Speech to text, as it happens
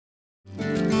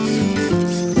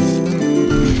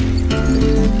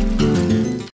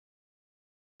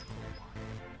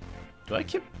Do I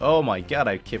keep... Oh my god,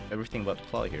 I keep everything but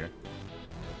claw here.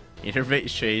 Innervate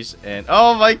chase and...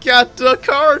 Oh my god, the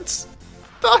cards!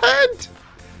 The hand!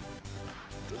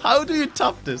 How do you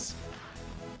top this?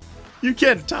 You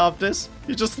can't top this.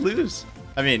 You just lose.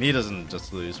 I mean, he doesn't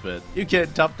just lose, but you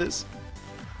can't top this.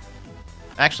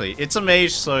 Actually, it's a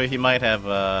mage, so he might have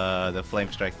the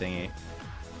flame strike thingy.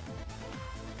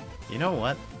 You know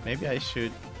what? Maybe I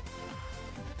should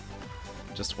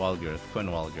just Wild Growth, Quinn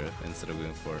Wild Growth instead of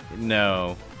going for it.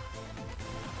 No.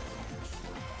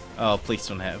 Oh, please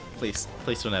don't have, please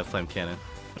don't have Flame Cannon.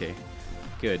 Okay,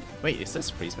 good. Wait, is this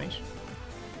Freeze Mage?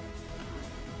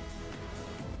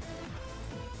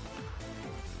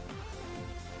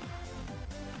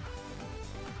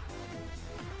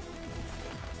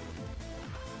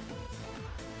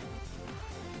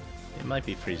 It might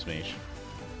be Freeze Mage.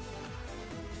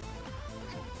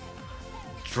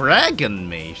 Dragon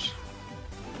Mage?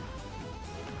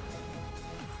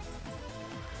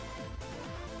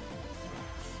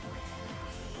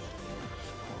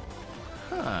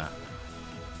 Huh.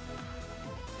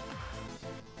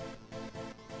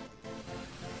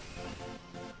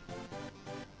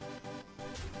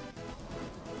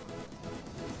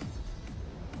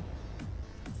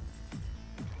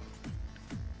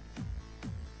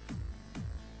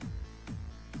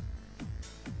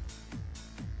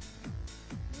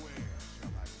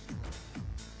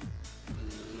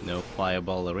 No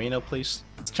Fireball Arena, please.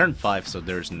 It's turn 5, so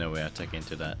there's no way I take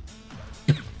into that.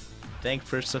 Thank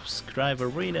for subscribe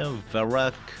Arena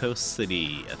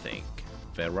Veracity, I think.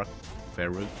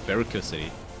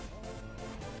 Veracity.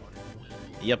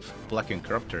 Yep, Black and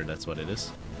Corruptor, that's what it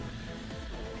is.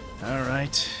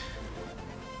 Alright.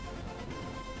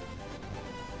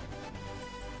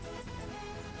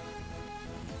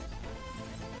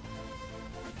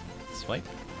 Swipe.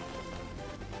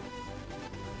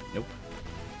 Nope.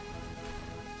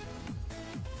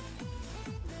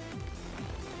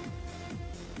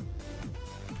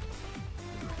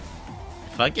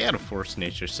 If I get a Force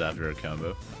Nature Savage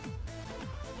combo.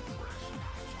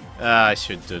 I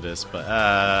should do this, but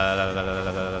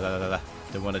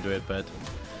don't want to do it, but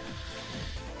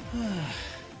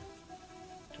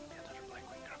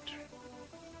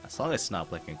as long as it's not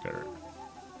Black Anchor.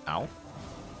 Ow.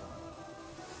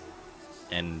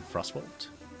 And Frostbolt.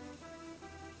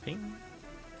 Ping.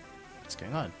 What's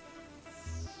going on?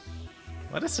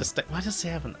 What is this? Why does he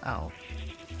have an owl?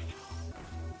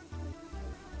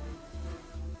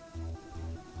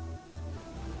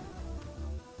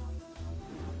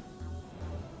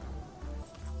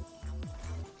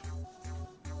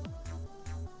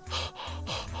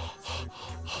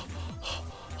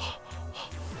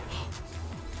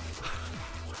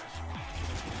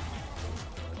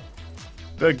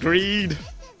 The greed!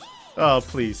 Oh,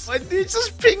 please. Why did he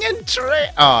just ping and tray?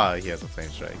 Ah, he has a flame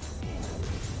strike.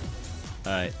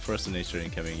 Alright, Force of Nature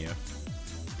incoming here.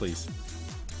 Please.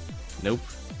 Nope.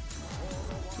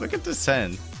 Look at this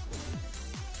hand.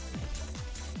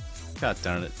 God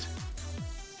darn it.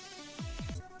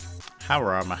 How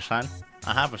are MaSsan?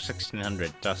 I have a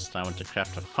 1600 dust. I want to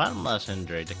craft a fun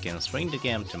legendary that can swing the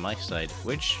game to my side.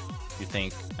 Which you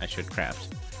think I should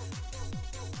craft?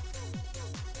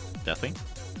 Deathwing?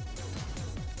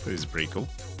 This is pretty cool.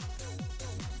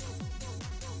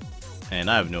 And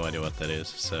I have no idea what that is,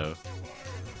 so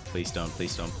please don't,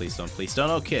 please don't, please don't, please don't.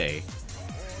 Okay.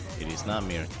 It is not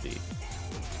meant to be.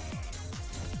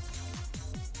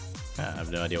 I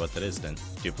have no idea what that is then.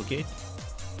 Duplicate?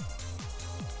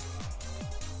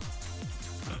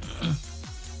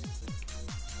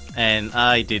 And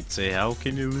I did say, how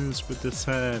can you lose with this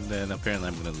hand? And apparently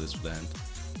I'm gonna lose with the hand.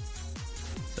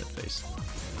 Sad face.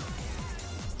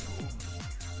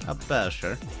 A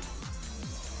basher.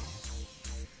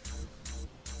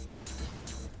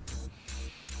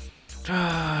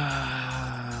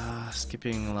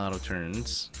 Skipping a lot of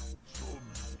turns.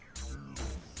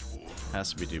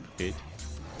 Has to be duplicate.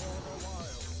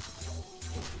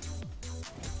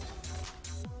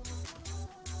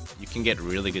 You can get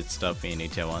really good stuff in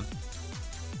AT1.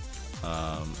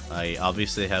 I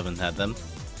obviously haven't had them.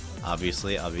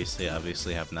 Obviously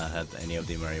have not had any of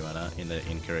the marijuana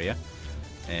in Korea.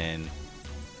 And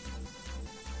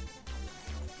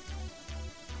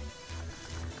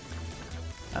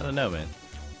I don't know, man.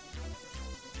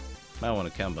 Might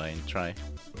want to come by and try.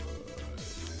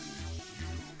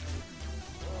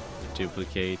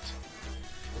 Duplicate.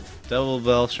 Double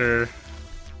Belcher.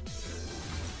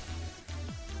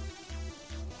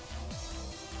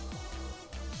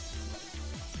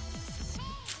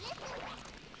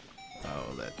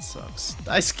 Oh, that sucks.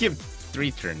 I skipped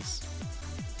 3 turns.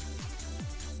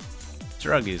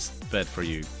 Drug is bad for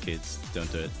you, kids.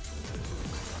 Don't do it.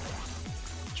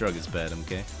 drug is bad,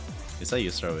 okay? Is that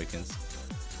Yusra Awakens?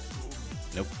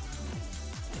 Nope.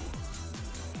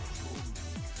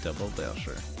 Double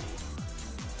Belcher.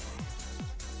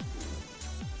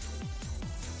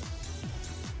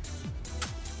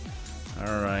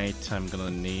 Alright, I'm gonna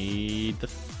need the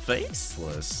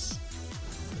Faceless.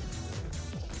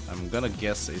 I'm gonna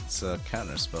guess it's a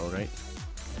counter spell, right?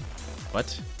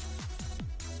 What?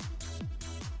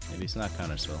 Maybe it's not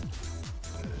counter spell.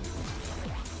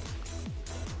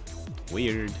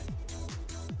 Weird.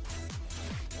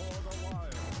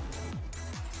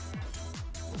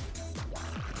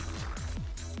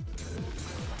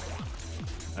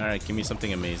 Alright, give me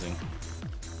something amazing.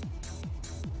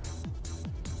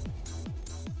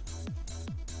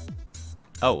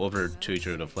 Oh, over 2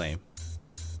 Druid of Flame.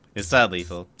 Is that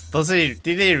lethal? Did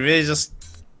he really just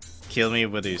kill me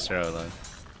with the Yusra alone?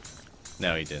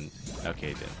 No, he didn't. Okay,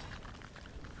 he didn't.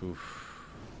 Oof.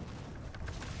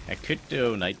 I could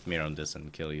do Nightmare on this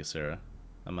and kill Yusra.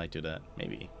 I might do that,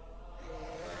 maybe.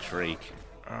 Drake.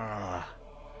 Ah.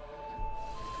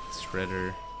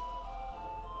 Shredder.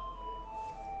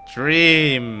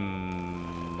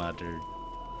 Dream. Mother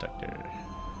Tucker.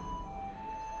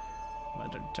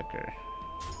 Mother Tucker.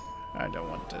 I don't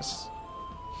want this.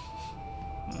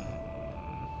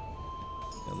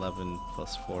 11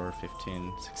 plus 4,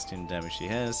 15, 16 damage he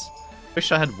has.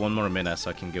 Wish I had one more mana so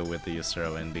I can go with the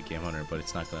Yusra and became Hunter, but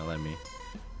it's not gonna let me.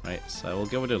 Right, so I will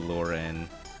go with the Lure and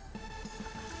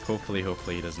hopefully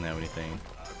he doesn't have anything.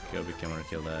 Go become Hunter,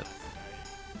 kill that.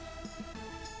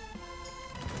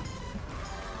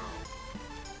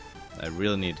 I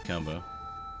really need combo.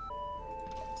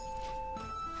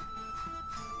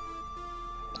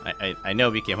 I know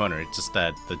became Hunter, it's just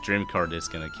that the Dream card is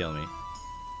gonna kill me.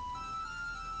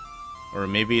 Or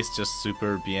maybe it's just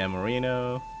Super BM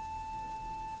Marino.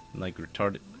 Like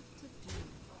retarded.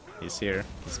 He's here,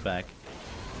 he's back.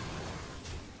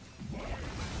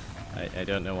 I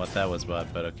don't know what that was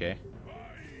about, but okay.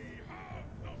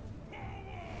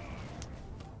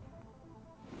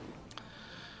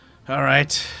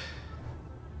 Alright.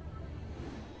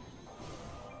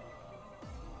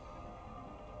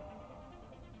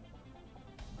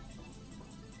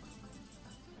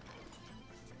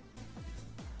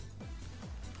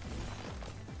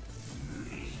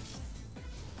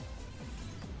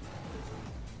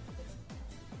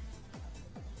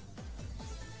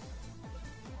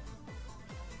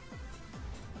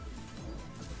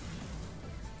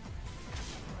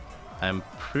 I'm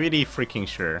pretty freaking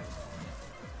sure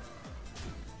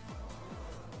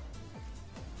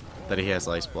that he has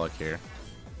Ice Block here.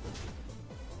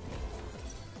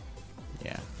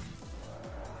 Yeah.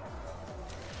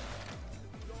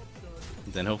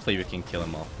 Then hopefully we can kill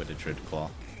him off with a Druid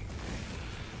Claw.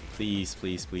 Please,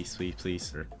 please, please, please,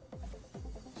 please. Or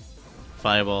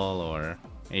Fireball or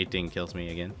anything kills me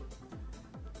again.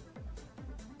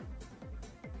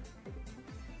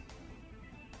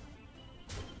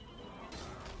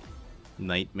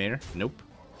 Nightmare? Nope.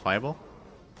 Fireball?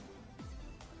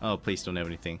 Oh, please don't have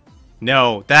anything.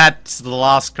 No, that's the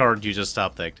last card you just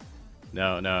top decked.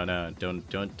 No, no, no.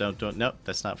 Don't. No,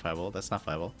 that's not Fireball. That's not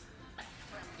Fireball.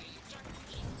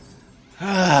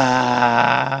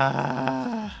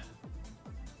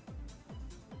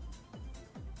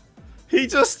 He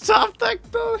just top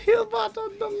decked the heal bot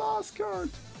on the last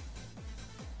card.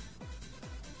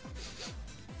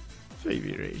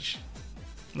 Baby Rage.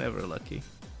 Never lucky.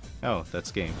 Oh,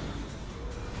 that's game.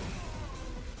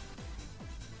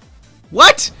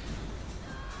 What?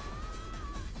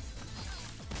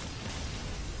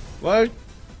 What?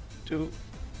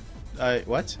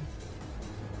 What?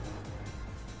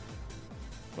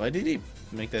 Why did he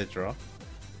make that draw?